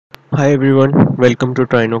Hi everyone, welcome to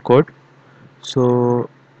Trino Code. So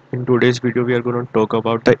in today's video we are going to talk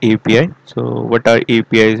about the API. So what are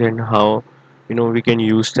APIs and how we can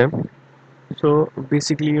use them. So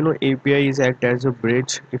basically API is act as a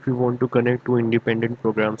bridge if you want to connect two independent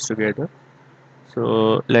programs together.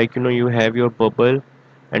 So like you have your bubble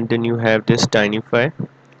and then you have this Tinify.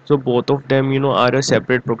 So both of them are a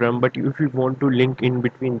separate program, but if you want to link in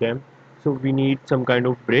between them, so we need some kind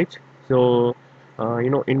of bridge. So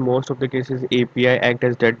in most of the cases API act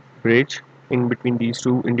as that bridge in between these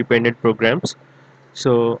two independent programs.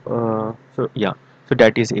 So yeah, so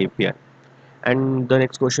that is API. And the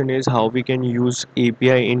next question is how we can use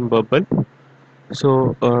API in bubble.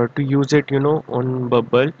 So to use it on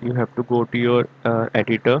bubble you have to go to your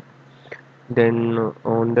editor. Then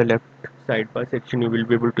on the left sidebar section you will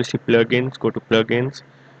be able to see plugins. Go to plugins,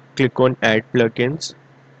 click on add plugins.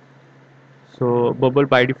 So bubble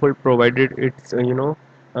by default provided its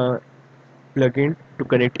uh, plugin to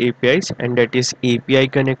connect APIs, and that is API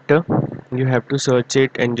connector. You have to search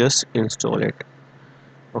it and just install it.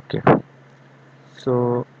 Okay,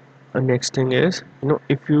 so next thing is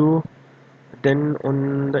if you then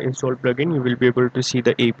on the install plugin you will be able to see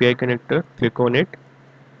the API connector. Click on it,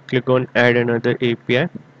 click on add another API.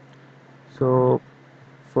 So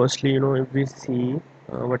firstly if we see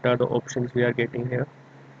what are the options we are getting here.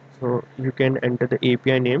 So you can enter the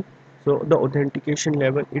API name. So the authentication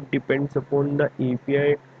level, it depends upon the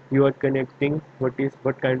API you are connecting,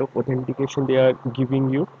 what kind of authentication they are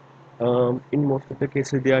giving you. In most of the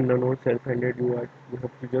cases they are none or self-handed. You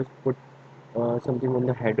have to just put something on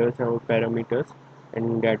the headers or parameters,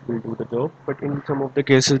 and that will do the job. But in some of the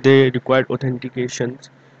cases they require authentications,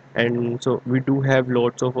 and so we do have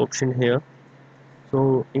lots of option here.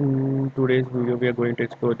 So in today's video we are going to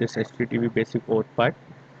explore this HTTP basic auth part,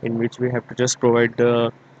 in which we have to just provide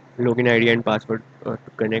the login ID and password to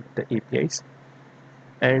connect the APIs.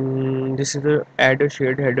 And this is the add a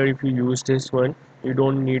shared header. If you use this one you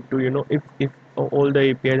don't need to if all the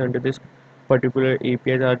APIs under this particular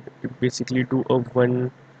APIs are basically to a one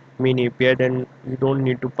main API, then you don't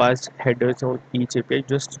need to pass headers on each API.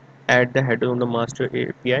 Just add the header on the master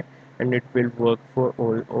API and it will work for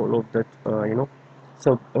all of the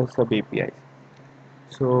sub APIs.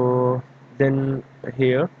 So then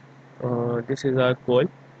here this is our call,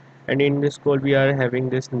 and in this call we are having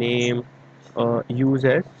this name use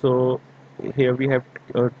as. So here we have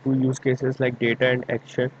two use cases like data and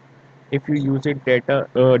action. If you use it data,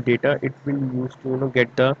 it will use to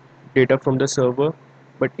get the data from the server.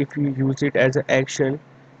 But if you use it as an action,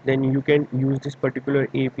 then you can use this particular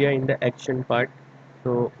API in the action part.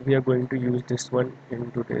 So we are going to use this one in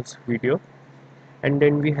today's video. And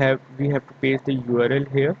then we have to paste the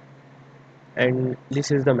URL here, and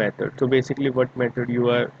this is the method. So basically what method you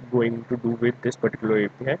are going to do with this particular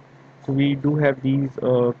API. So we do have these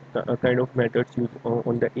kind of methods used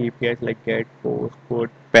on the APIs like get, post, put,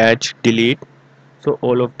 patch, delete. So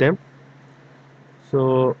all of them.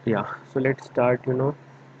 So yeah, so let's start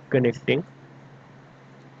connecting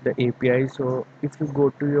the API. So if you go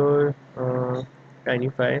to your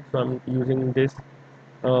Tinify, so I'm using this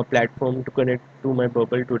platform to connect to my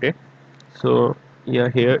bubble today. So yeah,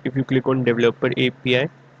 here if you click on developer API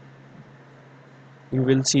you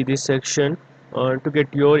will see this section. To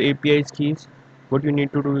get your API's keys, what you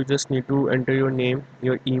need to do, you just need to enter your name,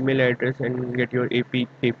 your email address, and get your API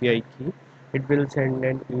key. It will send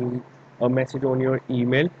a message on your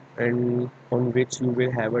email, and on which you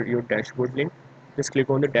will have your dashboard link. Just click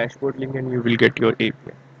on the dashboard link and you will get your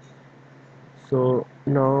API. So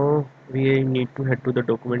now we need to head to the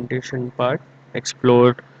documentation part,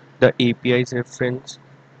 explore the API's reference,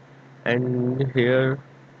 and here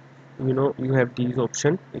you have these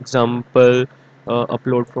options: example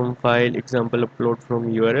upload from file, example upload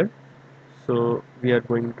from URL. So we are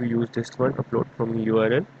going to use this one, upload from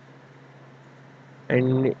URL.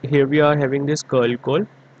 And here we are having this curl call.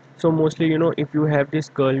 So mostly if you have this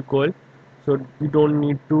curl call, so you don't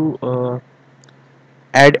need to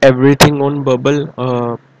add everything on bubble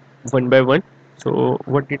one by one. So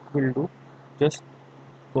what it will do, just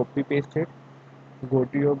copy paste it, go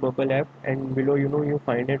to your bubble app, and below you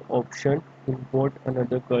find an option import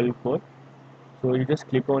another curl code. So you just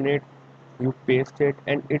click on it, you paste it,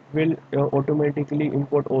 and it will automatically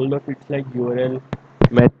import all the fields like URL,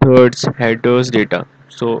 methods, headers, data.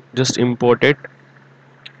 So just import it,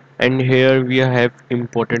 and here we have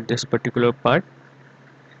imported this particular part.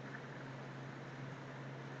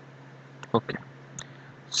 Okay,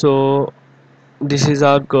 so this is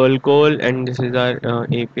our curl call and this is our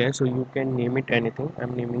API. So you can name it anything.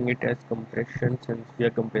 I'm naming it as compression since we are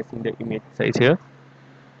compressing the image size here.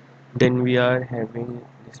 Then we are having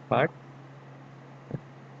this part.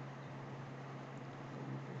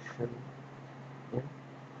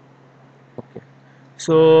 Okay.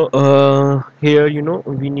 So here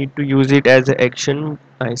we need to use it as an action.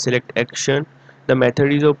 I select action. The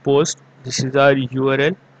method is a post. This is our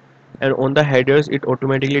URL, and on the headers it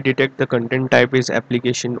automatically detect the content type is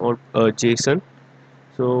application or JSON.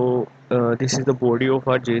 So this is the body of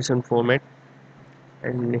our JSON format,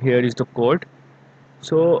 and here is the code.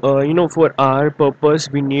 So for our purpose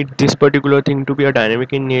we need this particular thing to be a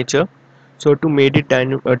dynamic in nature. So to make it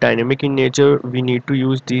dynamic in nature, we need to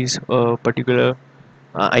use these particular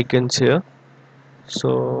icons here.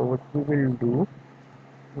 So what we will do,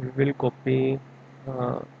 we will copy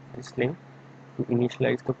uh, this link to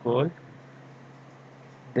initialize the call.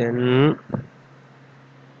 Then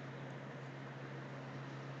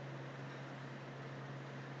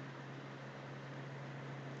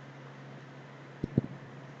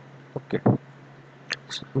okay,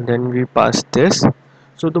 then we pass this.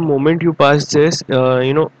 So the moment you pass this,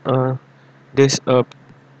 this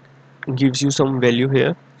gives you some value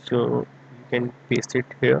here. So you can paste it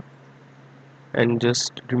here and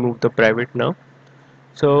just remove the private now.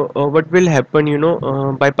 So what will happen,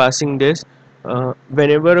 by passing this,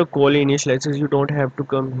 whenever a call initializes, you don't have to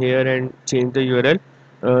come here and change the URL.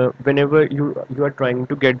 Whenever you are trying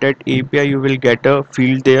to get that API, you will get a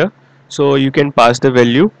field there, so you can pass the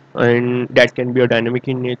value, and that can be a dynamic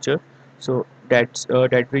in nature. So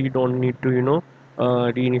that way you don't need to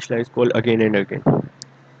reinitialize call again and again.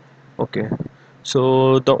 Okay,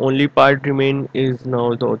 so the only part remain is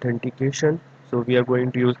now the authentication. So we are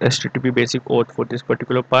going to use HTTP basic auth for this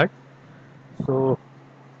particular part. So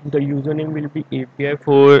the username will be API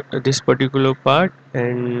for this particular part,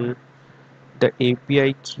 and the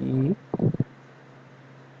API key,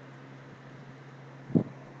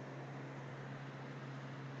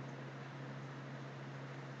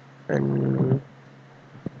 and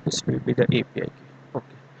this will be the API key.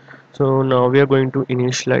 Okay, so now we are going to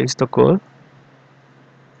initialize the call.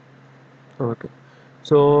 Okay,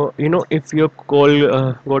 so if your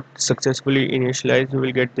call got successfully initialized, you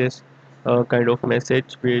will get this kind of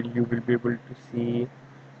message where you will be able to see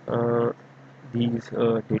uh, these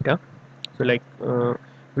data. So like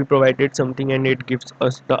we provided something and it gives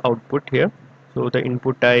us the output here. So the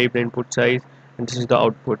input type, the input size, and this is the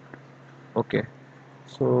output. Okay,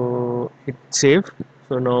 so hit save.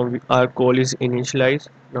 So now our call is initialized.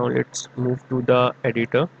 Now let's move to the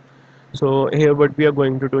editor. So here what we are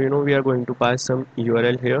going to do, we are going to pass some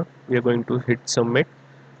URL here. We are going to hit submit.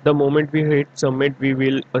 The moment we hit submit, we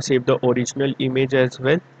will save the original image as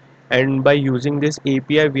well, and by using this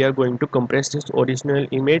API we are going to compress this original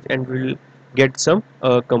image and we'll get some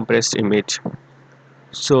compressed image.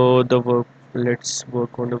 So let's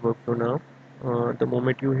work on the workflow now. The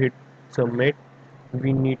moment you hit submit,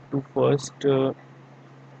 we need to first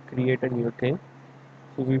create a new thing.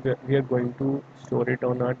 So we are going to store it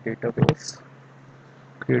on our database.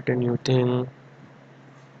 Create a new thing,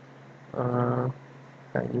 uh,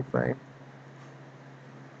 tiny file,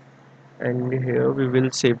 and here we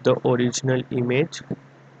will save the original image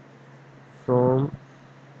from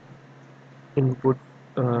input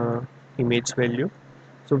image value.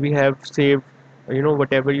 So we have saved,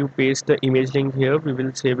 whatever you paste the image link here, we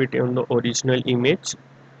will save it on the original image.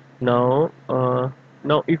 Now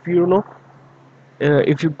if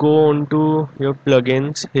if you go on to your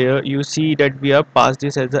plugins, here you see that we have passed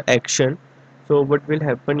this as an action. So what will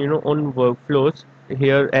happen, on workflows,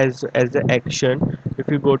 here as the action, if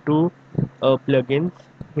you go to plugins,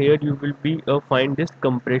 here you will be find this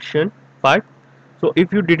compression part. So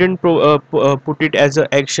if you didn't put it as an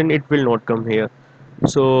action, it will not come here.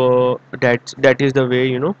 So that is the way,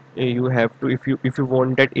 you have to, if you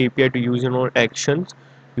want that API to use in all actions,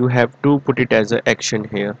 you have to put it as an action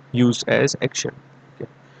here, use as action. Okay,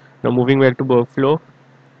 now moving back to workflow,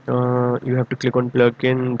 you have to click on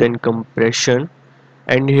plugin, then compression,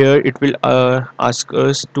 and here it will ask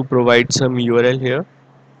us to provide some URL here.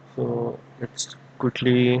 So let's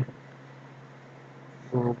quickly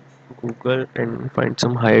go Google and find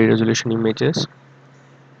some high resolution images.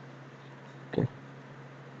 Okay,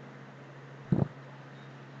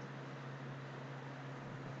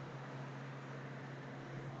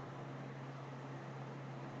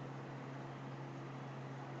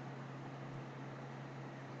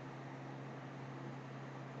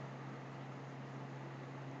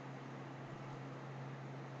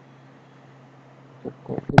 so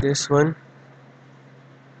copy this one.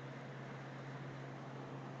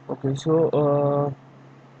 Okay, so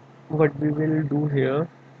what we will do here,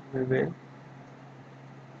 we will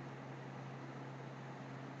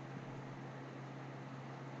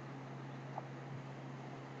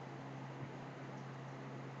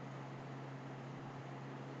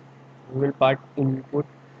we will part input,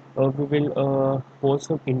 we will post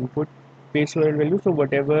some input, paste your value. So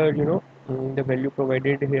whatever the value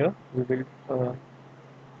provided here, we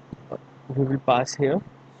will pass here,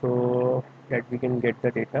 so that we can get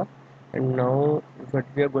the data. And now what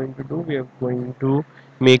we are going to do, we are going to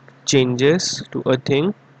make changes to a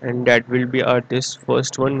thing, and that will be our this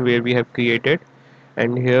first one where we have created.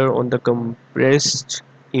 And here on the compressed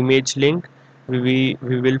image link, we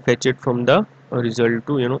will fetch it from the result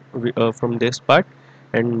to from this part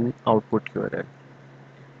and output URL.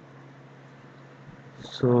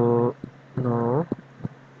 So now,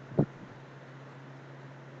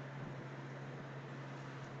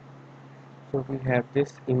 so we have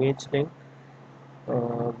this image link,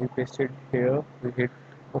 we paste it here, we hit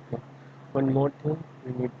OK. One more thing,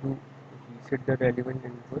 we need to reset the relevant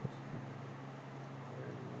inputs.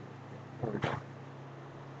 Hold on.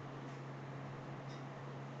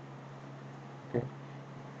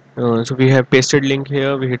 Okay. So we have pasted link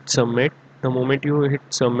here, we hit submit. The moment you hit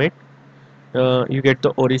submit, you get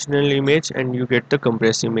the original image and you get the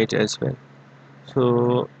compressed image as well.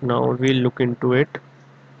 So now we'll look into it.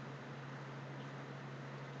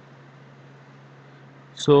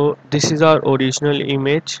 So this is our original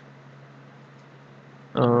image.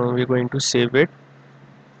 We're going to save it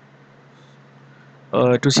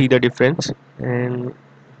to see the difference, and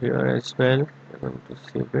here as well we're going to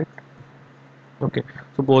save it. Okay,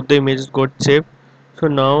 so both the images got saved. So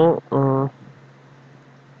now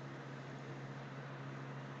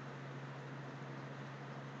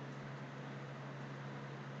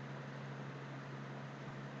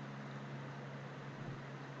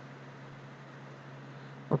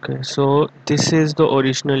okay, so this is the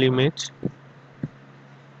original image.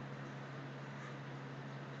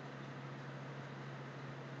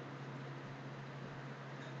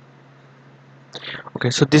 Okay,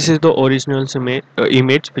 so this is the original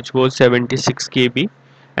image which was 76 KB,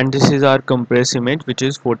 and this is our compressed image which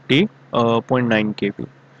is 40.9 KB.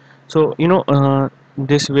 So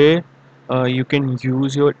this way you can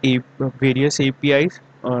use your various APIs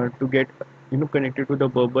to get connected to the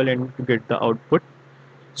bubble and to get the output.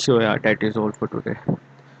 So yeah, that is all for today.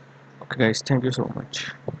 Okay guys, thank you so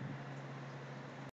much.